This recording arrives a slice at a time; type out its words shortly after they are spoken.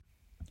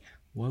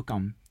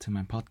welcome to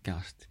my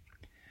podcast.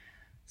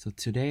 So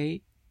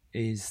today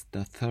is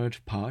the third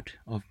part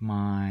of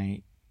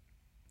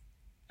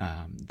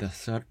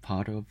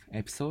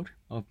episode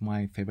of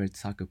my favorite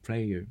soccer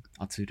player,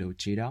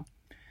 Uchida,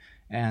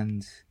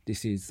 and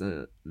this is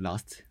the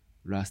last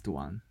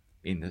one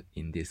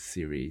in this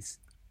series.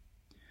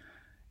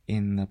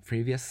 In the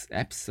previous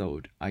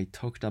episode, I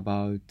talked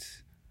about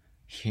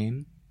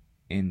him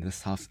in the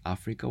South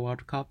Africa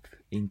World Cup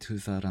in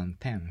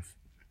 2010.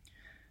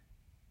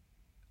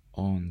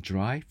 On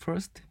July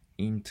 1st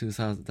in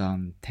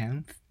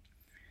 2010,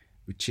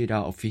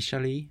 Uchida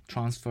officially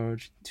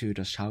transferred to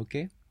the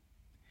Schalke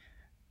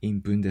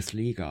in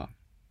Bundesliga,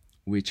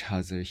 which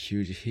has a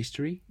huge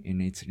history in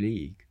its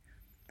league.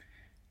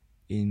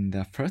 In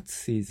the first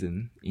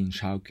season in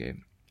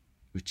Schalke,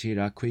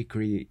 Uchida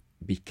quickly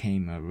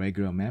became a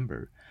regular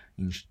member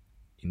in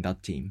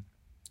that team.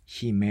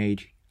 He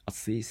made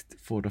assists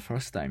for the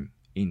first time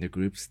in the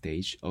group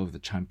stage of the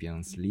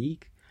Champions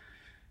League.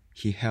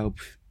 He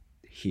helped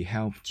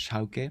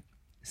Schalke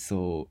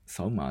so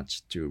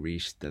much to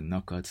reach the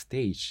knockout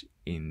stage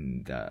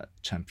in the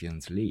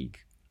Champions League.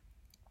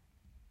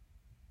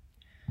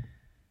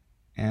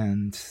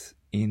 And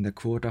in the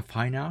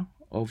quarterfinal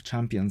of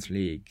Champions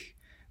League,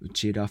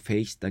 Uchida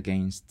faced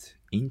against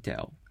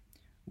Intel,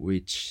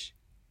 which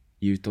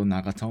Yuto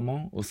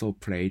Nagatomo also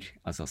played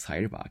as a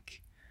side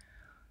back.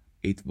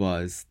 It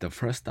was the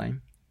first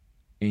time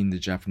in the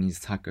Japanese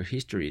soccer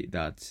history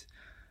that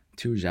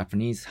two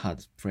Japanese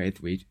had played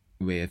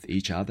with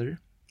each other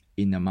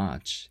in a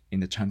match in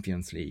the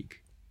Champions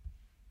League.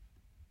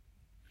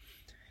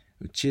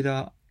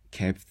 Uchida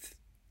kept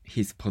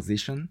his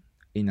position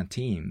in a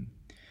team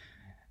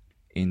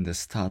in the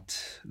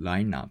start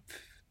lineup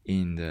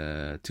in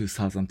the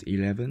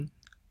 2011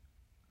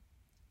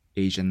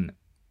 Asian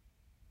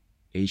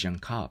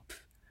Cup,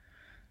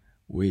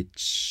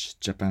 which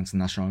Japan's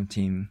national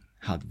team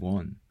had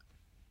won.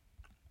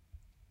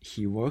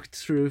 He worked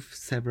through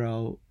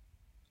several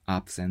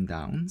ups and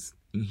downs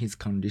in his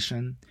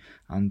condition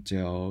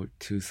until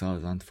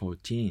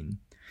 2014,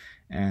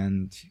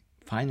 and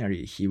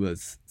finally he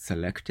was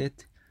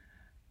selected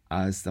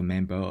as a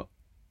member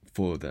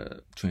for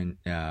the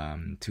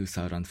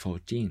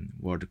 2014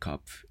 World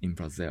Cup in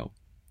Brazil.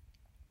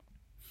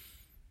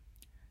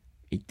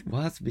 It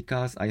was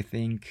because I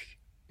think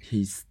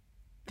his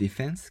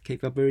defense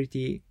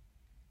capability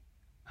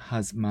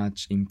has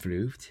much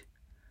improved.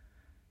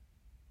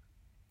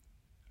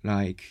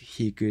 Like,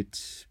 he could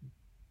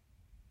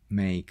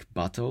make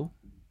battle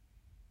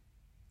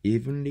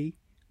evenly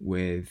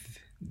with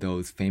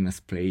those famous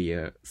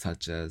players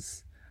such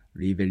as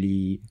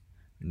Ribery,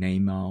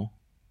 Neymar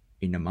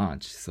in a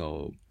match.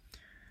 So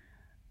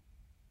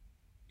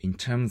in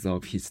terms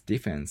of his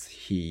defense,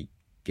 he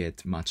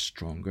get much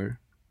stronger.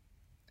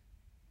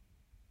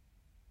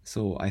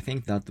 So I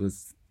think that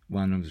was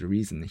one of the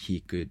reasons he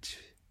could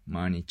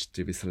manage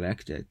to be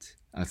selected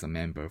as a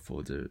member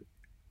for the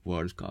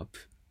World Cup.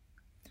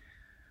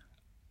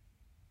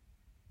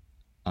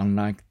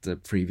 Unlike the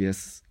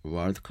previous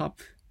World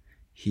Cup,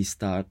 he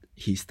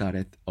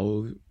started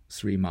all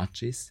three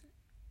matches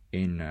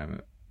in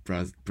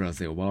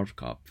Brazil World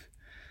Cup,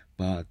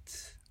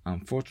 but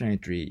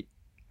unfortunately,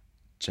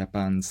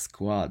 Japan's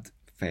squad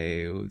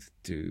failed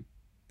to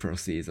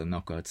proceed the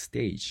knockout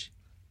stage.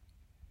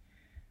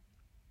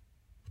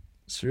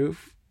 Through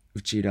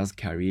Uchida's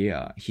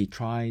career, he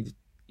tried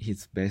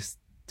his best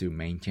to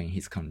maintain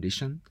his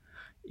condition,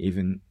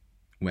 even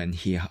when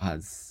he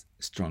has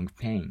strong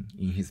pain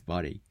in his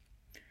body.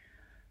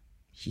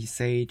 He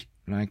said,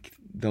 like,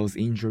 those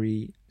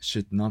injuries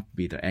should not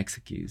be the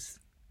excuse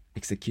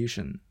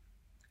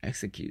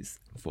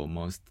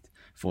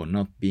for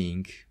not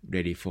being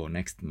ready for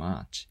next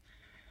match.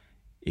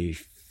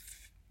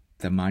 If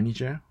the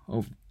manager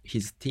of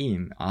his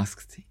team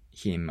asked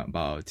him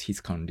about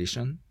his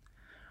condition,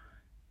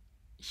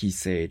 he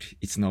said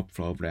it's no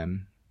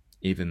problem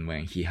even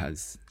when he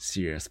has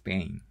serious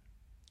pain.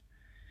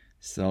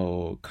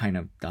 So kind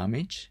of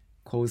damage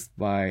caused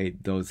by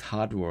those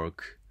hard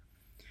work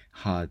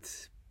had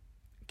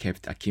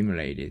kept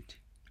accumulated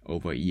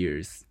over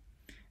years,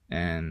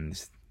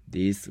 and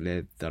this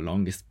led the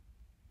longest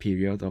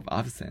period of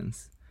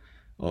absence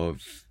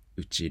of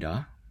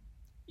Uchida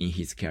in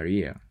his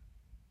career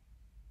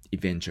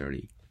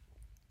eventually.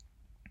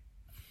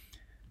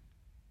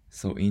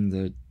 So in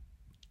the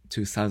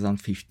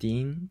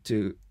 2015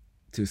 to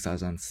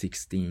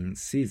 2016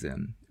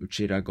 season,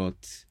 Uchida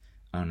got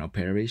an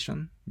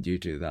operation due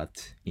to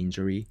that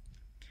injury,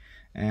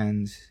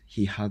 and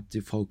he had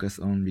to focus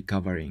on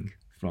recovering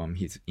from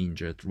his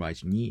injured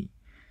right knee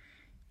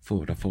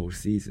for the full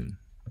season.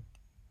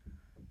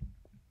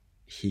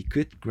 He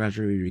could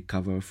gradually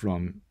recover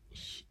from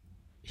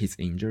his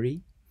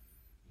injury,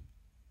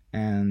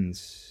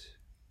 and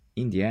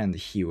in the end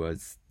he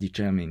was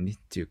determined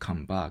to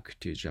come back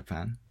to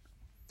Japan.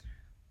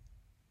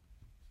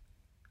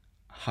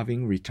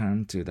 Having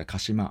returned to the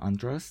Kashima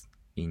Antlers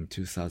in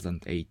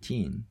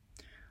 2018,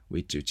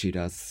 which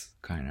Uchida's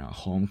kind of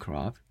home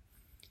club,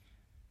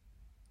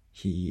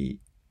 he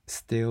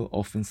still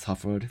often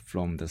suffered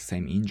from the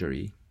same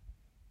injury,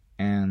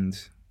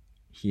 and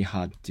he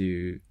had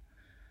to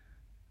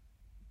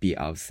be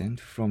absent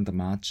from the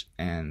match,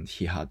 and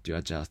he had to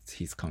adjust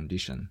his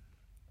condition.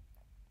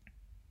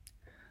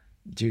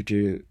 Due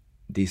to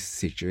this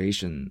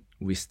situation,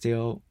 we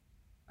still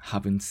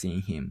haven't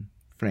seen him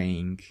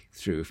playing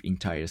through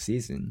entire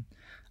season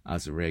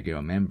as a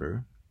regular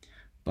member,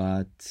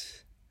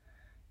 but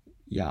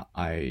yeah,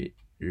 I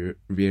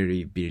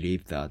really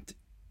believe that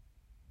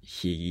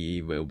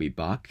he will be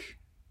back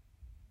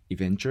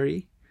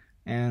eventually,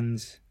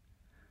 and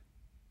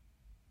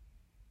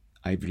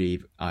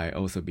I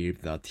also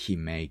believe that he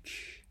make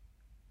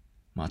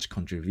much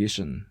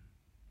contribution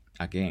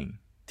again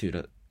to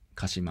the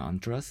Kashima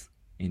Antlers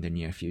in the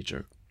near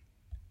future.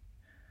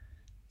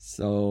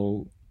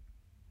 So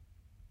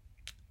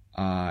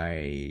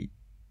I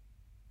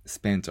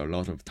spent a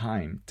lot of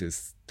time to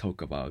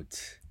talk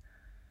about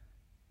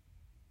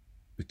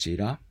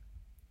Uchida.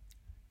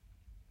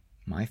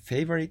 My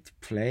favorite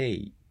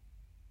play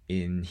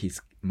in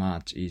his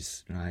match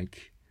is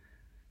like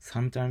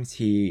sometimes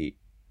he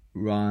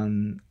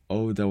run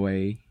all the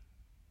way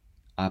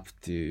up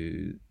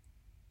to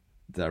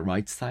the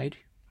right side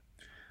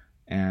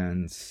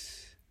and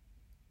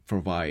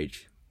provide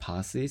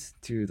passes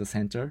to the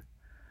center.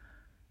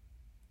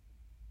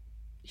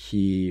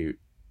 He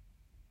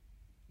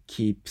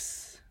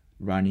keeps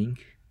running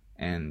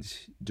and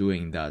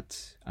doing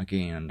that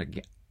again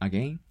and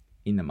again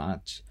in the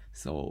match.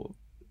 So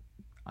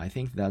I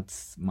think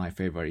that's my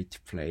favorite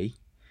play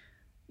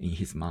in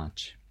his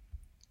match.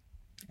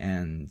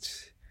 And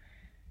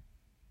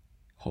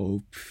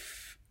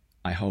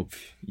I hope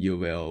you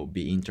will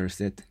be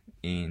interested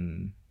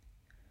in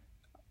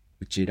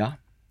Uchida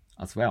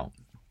as well.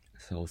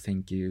 So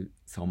thank you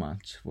so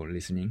much for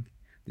listening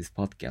this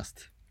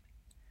podcast.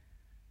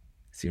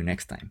 See you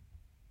next time.